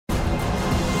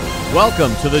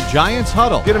Welcome to the Giants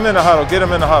Huddle. Get him in the huddle, get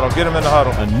him in the huddle, get him in the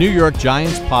huddle. A New York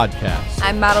Giants podcast.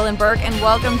 I'm Madeline Burke, and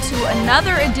welcome to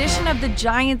another edition of the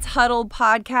Giants Huddle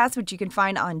podcast, which you can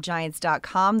find on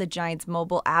Giants.com, the Giants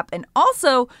mobile app, and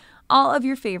also all of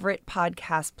your favorite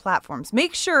podcast platforms.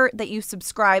 Make sure that you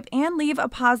subscribe and leave a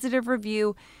positive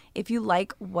review if you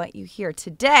like what you hear.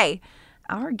 Today,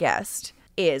 our guest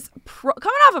is coming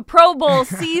off a Pro Bowl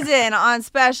season on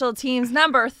special teams,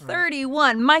 number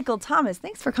 31, Michael Thomas.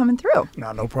 Thanks for coming through.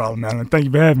 No problem, Madeline. Thank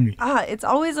you for having me. It's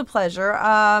always a pleasure.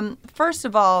 First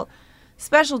of all,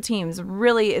 special teams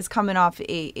really is coming off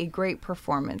a great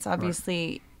performance.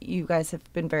 Obviously, you guys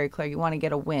have been very clear you want to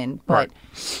get a win, but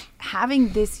having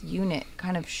this unit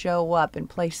kind of show up and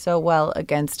play so well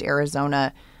against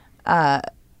Arizona,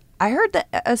 I heard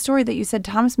a story that you said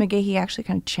Thomas McGahee actually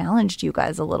kind of challenged you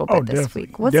guys a little bit this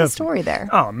week. What's the story there?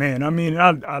 Oh, man. I mean,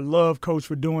 I love Coach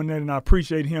for doing that, and I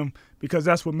appreciate him because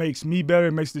that's what makes me better.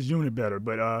 It makes this unit better.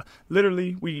 But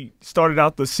literally, we started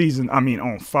out the season,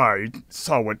 on fire. You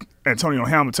saw what Antonio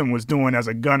Hamilton was doing as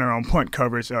a gunner on punt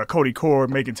coverage. Cody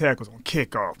Cord making tackles on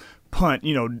kickoff, punt,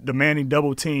 demanding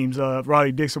double teams.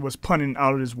 Riley Dixon was punting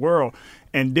out of this world.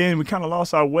 And then we kind of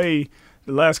lost our way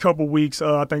the last couple of weeks.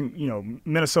 I think,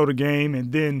 Minnesota game,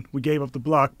 and then we gave up the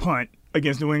block punt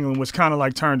against New England, which kind of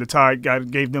like turned the tide,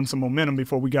 gave them some momentum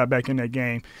before we got back in that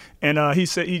game. And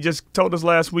he just told us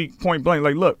last week point blank,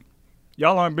 like, look,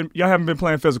 y'all haven't been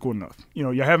playing physical enough.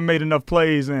 You haven't made enough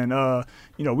plays, and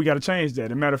we got to change that.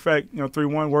 As a matter of fact,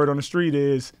 3-1 word on the street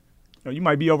is, you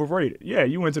might be overrated. Yeah,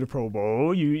 you went to the Pro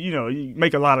Bowl. You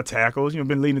make a lot of tackles. You've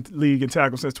been leading the league in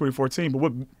tackles since 2014. But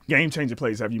what game-changing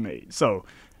plays have you made? So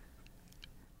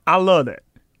I love that.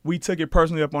 We took it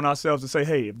personally up on ourselves to say,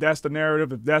 hey, if that's the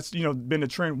narrative, if that's been the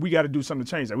trend, we got to do something to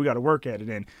change that. We got to work at it.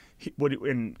 And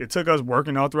it took us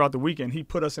working all throughout the weekend. He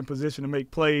put us in position to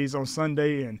make plays on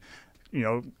Sunday, and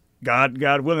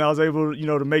God willing, I was able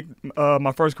to make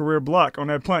my first career block on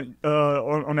that punt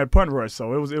on that punt rush.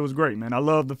 So it was great, man. I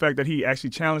love the fact that he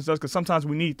actually challenged us because sometimes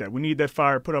we need that. We need that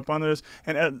fire put up on us,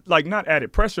 and not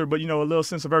added pressure, but a little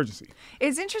sense of urgency.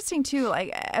 It's interesting too. Like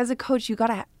as a coach, you got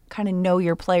to kind of know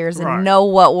your players and know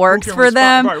what works for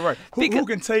them. Right. Who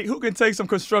can take some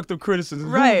constructive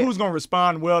criticism? Right. Who's going to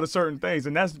respond well to certain things?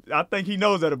 And I think he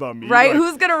knows that about me. Right.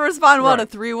 Who's going to respond well to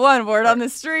 3-1 word on the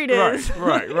street is.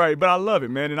 Right. But I love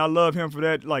it, man, and I love him for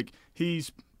that. Like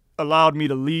he's allowed me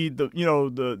to lead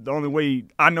the only way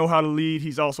I know how to lead.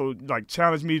 He's also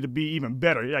challenged me to be even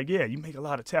better. You make a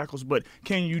lot of tackles, but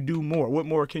can you do more? What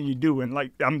more can you do? And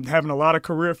I'm having a lot of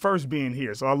career first being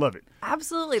here, so I love it.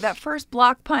 Absolutely. That first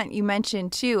block punt you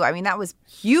mentioned too. I mean, that was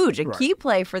huge, a key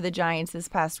play for the Giants this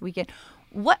past weekend.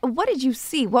 What did you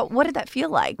see? What did that feel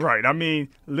like? Right. I mean,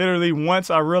 literally once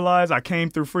I realized I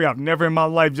came through free, I've never in my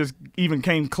life just even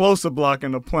came close to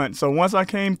blocking a punt. So once I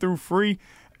came through free,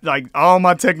 all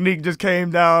my technique just came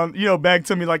down, back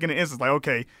to me in an instant.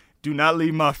 Okay, do not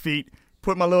leave my feet.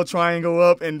 Put my little triangle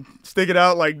up and stick it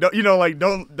out.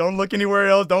 Don't look anywhere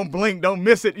else. Don't blink. Don't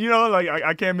miss it.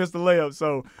 I can't miss the layup.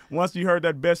 So once you heard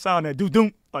that best sound, that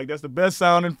do-doom, that's the best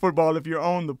sound in football if you're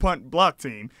on the punt block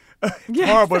team.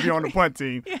 Horrible if you're on the punt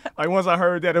team. Yeah. Once I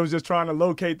heard that, it was just trying to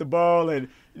locate the ball, and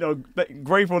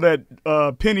grateful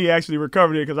that Penny actually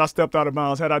recovered it because I stepped out of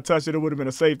bounds. Had I touched it, it would have been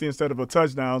a safety instead of a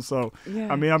touchdown. So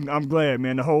I'm glad,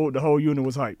 man. The whole unit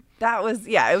was hyped. That was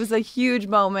it was a huge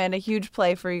moment, a huge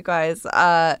play for you guys.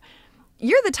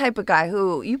 You're the type of guy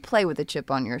who you play with a chip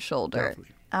on your shoulder. Definitely.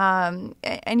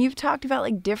 And you've talked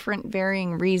about different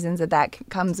varying reasons that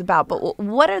comes about, but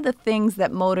what are the things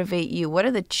that motivate you? What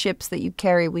are the chips that you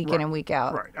carry week in and week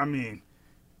out? Right. I mean,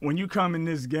 when you come in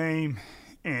this game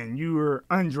and you were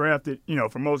undrafted,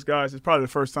 for most guys, it's probably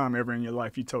the first time ever in your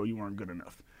life you told you weren't good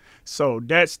enough. So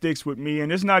that sticks with me,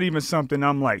 and it's not even something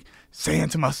I'm saying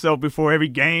to myself before every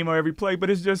game or every play, but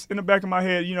it's just in the back of my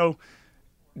head,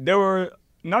 there were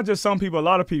not just some people, a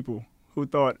lot of people who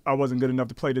thought I wasn't good enough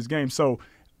to play this game. So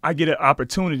I get an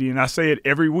opportunity, and I say it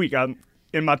every week.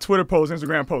 In my Twitter post,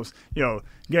 Instagram post,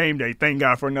 game day, thank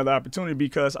God for another opportunity,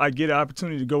 because I get an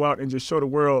opportunity to go out and just show the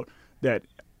world that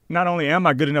not only am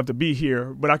I good enough to be here,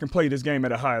 but I can play this game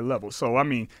at a higher level. So, I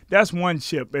mean, that's one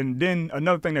chip. And then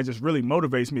another thing that just really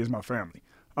motivates me is my family.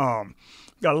 Got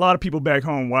a lot of people back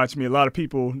home watching me, a lot of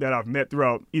people that I've met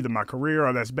throughout either my career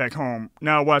or that's back home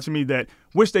now watching me that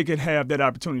wish they could have that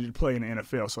opportunity to play in the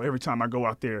NFL. So every time I go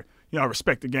out there, I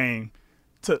respect the game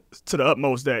to the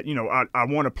utmost that, I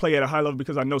want to play at a high level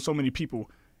because I know so many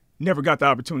people never got the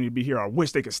opportunity to be here. I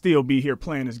wish they could still be here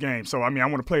playing this game. So, I mean, I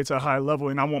want to play it to a high level,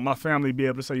 and I want my family to be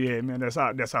able to say, yeah, man, that's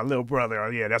our little brother,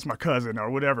 or yeah, that's my cousin, or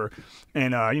whatever.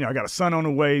 And, I got a son on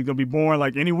the way. He's going to be born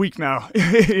like any week now.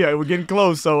 Yeah, we're getting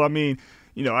close. So, I mean,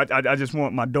 I just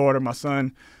want my daughter, my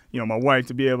son, my wife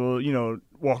to be able,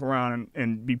 walk around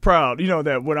and be proud,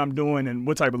 that what I'm doing and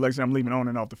what type of legacy I'm leaving on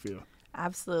and off the field.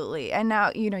 Absolutely. And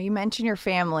now, you mentioned your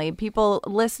family. People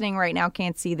listening right now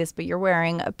can't see this, but you're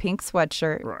wearing a pink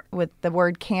sweatshirt with the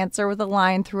word cancer with a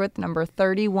line through it, the number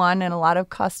 31, and a lot of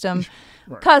custom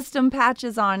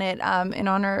patches on it in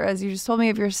honor, as you just told me,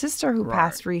 of your sister who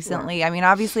passed recently. I mean,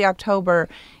 obviously, October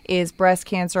is breast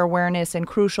cancer awareness, and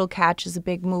Crucial Catch is a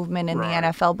big movement in the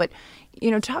NFL. But,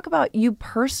 talk about you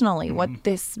personally, what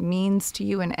this means to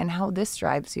you and how this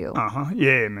drives you.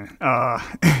 Yeah, man.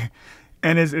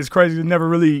 And it's crazy to never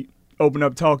really open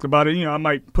up, talk about it. I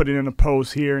might put it in a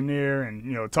post here and there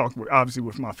and, talk obviously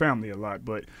with my family a lot.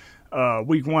 But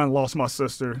week 1, lost my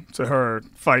sister to her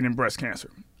fighting breast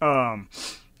cancer.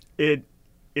 It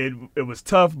was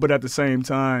tough, but at the same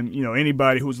time,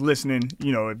 anybody who's listening,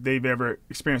 if they've ever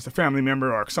experienced a family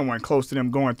member or someone close to them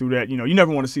going through that, you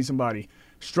never want to see somebody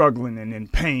struggling and in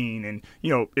pain. And,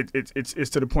 it's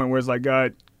to the point where it's like,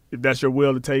 God, if that's your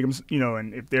will to take them,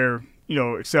 and if they're,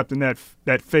 accepting that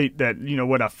fate that,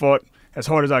 what I fought as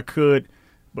hard as I could,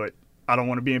 but I don't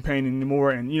want to be in pain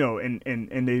anymore. And,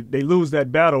 and they lose that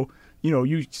battle,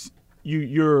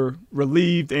 you're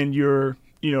relieved and you're,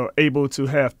 able to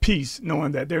have peace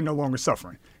knowing that they're no longer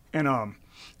suffering. And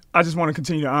I just want to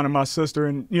continue to honor my sister.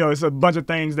 And, it's a bunch of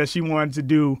things that she wanted to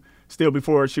do still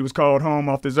before she was called home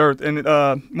off this earth. And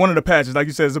one of the patches, like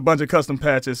you said, is a bunch of custom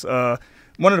patches.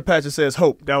 One of the patches says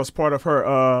Hope. That was part of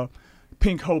her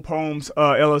Pink Hope Homes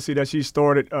LLC that she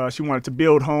started. She wanted to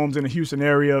build homes in the Houston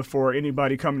area for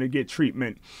anybody coming to get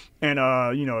treatment. And,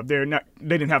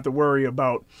 they didn't have to worry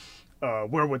about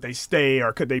where would they stay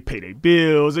or could they pay their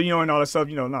bills, and all that stuff.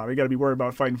 No, they got to be worried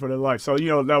about fighting for their life. So,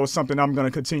 that was something I'm going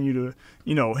to continue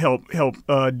to,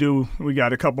 help do. We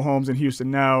got a couple homes in Houston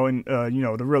now and,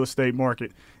 the real estate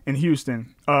market in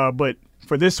Houston. But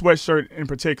for this sweatshirt in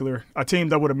particular, I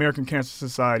teamed up with American Cancer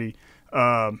Society.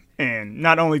 And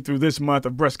not only through this month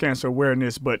of breast cancer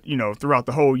awareness, but, throughout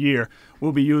the whole year,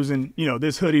 we'll be using,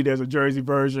 this hoodie. There's a jersey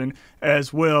version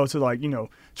as well to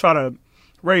try to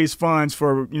raise funds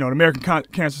for, the American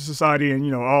Cancer Society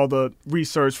and, all the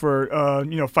research for,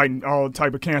 fighting all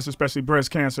type of cancer, especially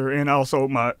breast cancer. And also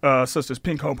my sister's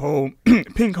Pink Hope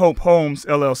Homes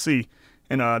LLC.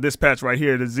 And this patch right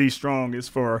here, the Z Strong, is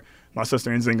for my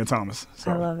sister Nzinga Thomas.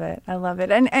 So. I love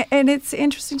it. And it's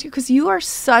interesting, too, because you are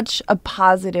such a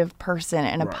positive person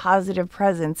and a positive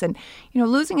presence. And,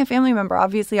 losing a family member,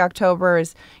 obviously October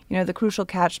is, the Crucial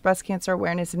Catch breast cancer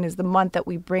awareness and is the month that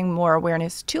we bring more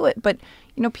awareness to it. But,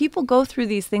 people go through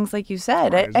these things, like you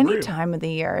said, at any time of the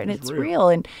year. And it's real.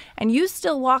 And you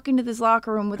still walk into this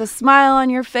locker room with a smile on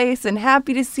your face and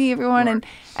happy to see everyone.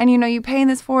 And you paying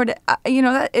this forward.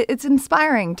 It's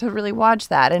inspiring to really watch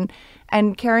that.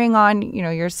 And carrying on,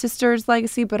 your sister's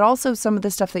legacy, but also some of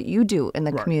the stuff that you do in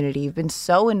the community. You've been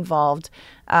so involved,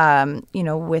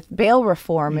 with bail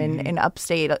reform in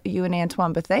upstate. You and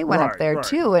Antoine Bethea went up there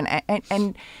too.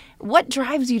 And what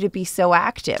drives you to be so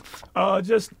active?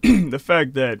 Just the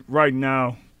fact that right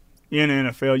now in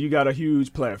the NFL, you got a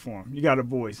huge platform. You got a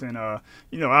voice. And,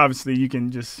 obviously you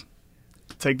can just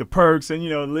take the perks and,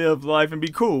 live life and be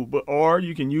cool. Or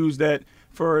you can use that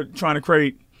for trying to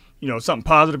create something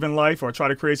positive in life or try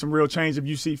to create some real change if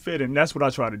you see fit. And that's what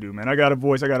I try to do, man. I got a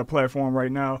voice. I got a platform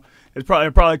right now.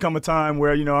 It'll probably come a time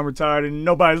where, I'm retired and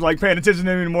nobody's paying attention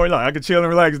to me anymore. I can chill and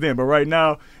relax then. But right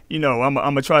now, I'm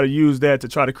going to try to use that to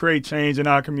try to create change in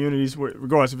our communities,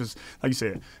 regardless if it's, like you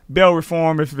said, bail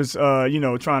reform, if it's, trying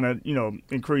to,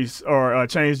 increase or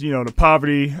change, the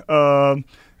poverty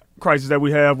crisis that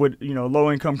we have with,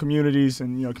 low-income communities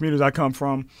and, communities I come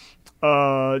from.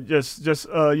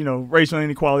 Racial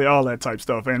inequality, all that type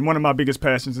stuff. And one of my biggest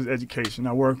passions is education.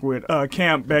 I work with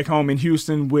camp back home in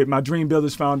Houston with my Dream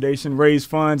Builders Foundation, raise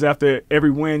funds after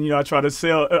every win. I try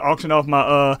to auction off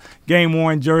my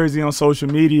game-worn jersey on social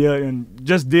media, and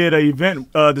just did an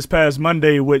event this past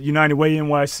Monday with United Way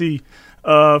NYC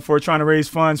for trying to raise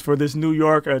funds for this New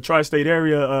York tri-state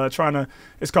area,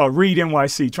 it's called Read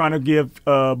NYC, trying to give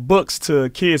books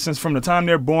to kids since from the time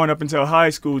they're born up until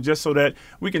high school, just so that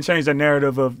we can change that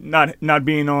narrative of not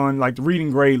being on the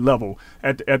reading grade level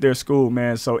at their school,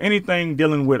 man. So anything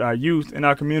dealing with our youth and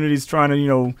our communities, trying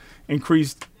to,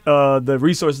 increase the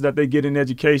resources that they get in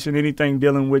education, anything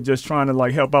dealing with just trying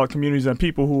to help out communities and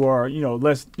people who are,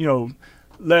 less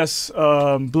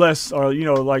blessed or,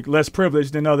 less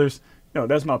privileged than others.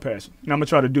 that's my passion. And I'm going to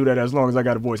try to do that as long as I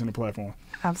got a voice in the platform.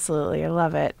 Absolutely. I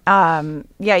love it.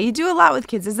 Yeah, you do a lot with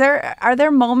kids. Are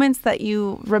there moments that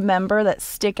you remember that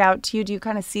stick out to you? Do you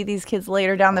kind of see these kids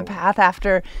later down the path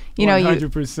after,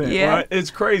 100%. Yeah. Well,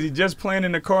 it's crazy. Just playing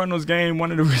in the Cardinals game,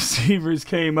 one of the receivers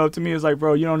came up to me. It's like,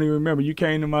 bro, you don't even remember. You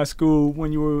came to my school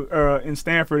when you were in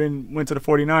Stanford and went to the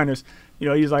 49ers.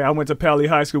 He's like, I went to Pally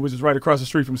High School, which is right across the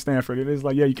street from Stanford. And it's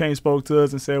like, yeah, you came and spoke to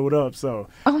us and said what up. So,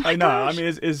 gosh. I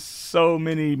mean, it's so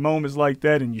many moments like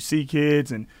that, and you see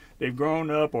kids and they've grown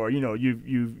up, or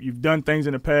you've done things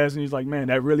in the past, and he's like, man,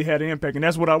 that really had an impact, and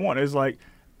that's what I want. It's like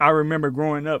I remember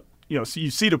growing up, so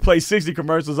you see the Play 60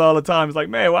 commercials all the time. It's like,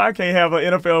 man, well, I can't have an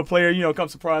NFL player, come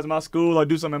surprise my school or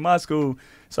do something in my school.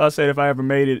 So I said if I ever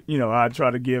made it, I'd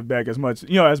try to give back as much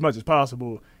as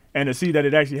possible. And to see that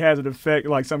it actually has an effect,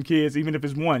 like some kids, even if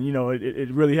it's one,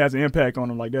 it really has an impact on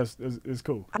them. Like it's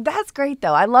cool. That's great,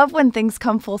 though. I love when things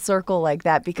come full circle like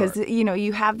that because, right.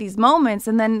 You have these moments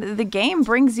and then the game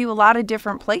brings you a lot of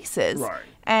different places. Right.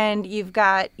 And you've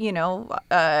got,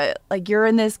 like you're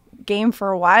in this game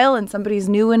for a while and somebody's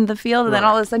new in the field and then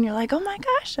all of a sudden you're like, oh my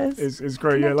gosh. It's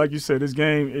great. Yeah, like you said, this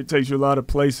game, it takes you a lot of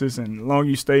places, and the longer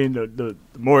you stay in, the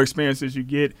more experiences you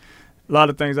get. A lot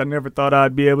of things I never thought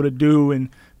I'd be able to do, and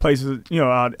places,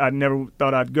 I never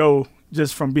thought I'd go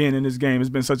just from being in this game. It's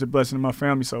been such a blessing to my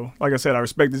family. So, like I said, I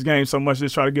respect this game so much.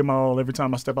 Just try to give my all every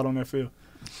time I step out on that field.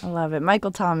 I love it. Michael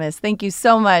Thomas, thank you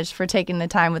so much for taking the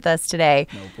time with us today.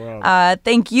 No problem.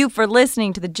 Thank you for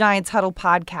listening to the Giants Huddle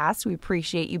podcast. We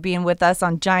appreciate you being with us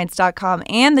on Giants.com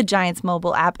and the Giants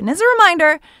mobile app. And as a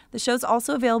reminder, the show's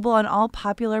also available on all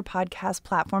popular podcast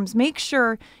platforms. Make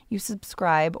sure you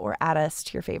subscribe or add us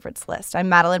to your favorites list. I'm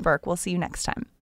Madeline Burke. We'll see you next time.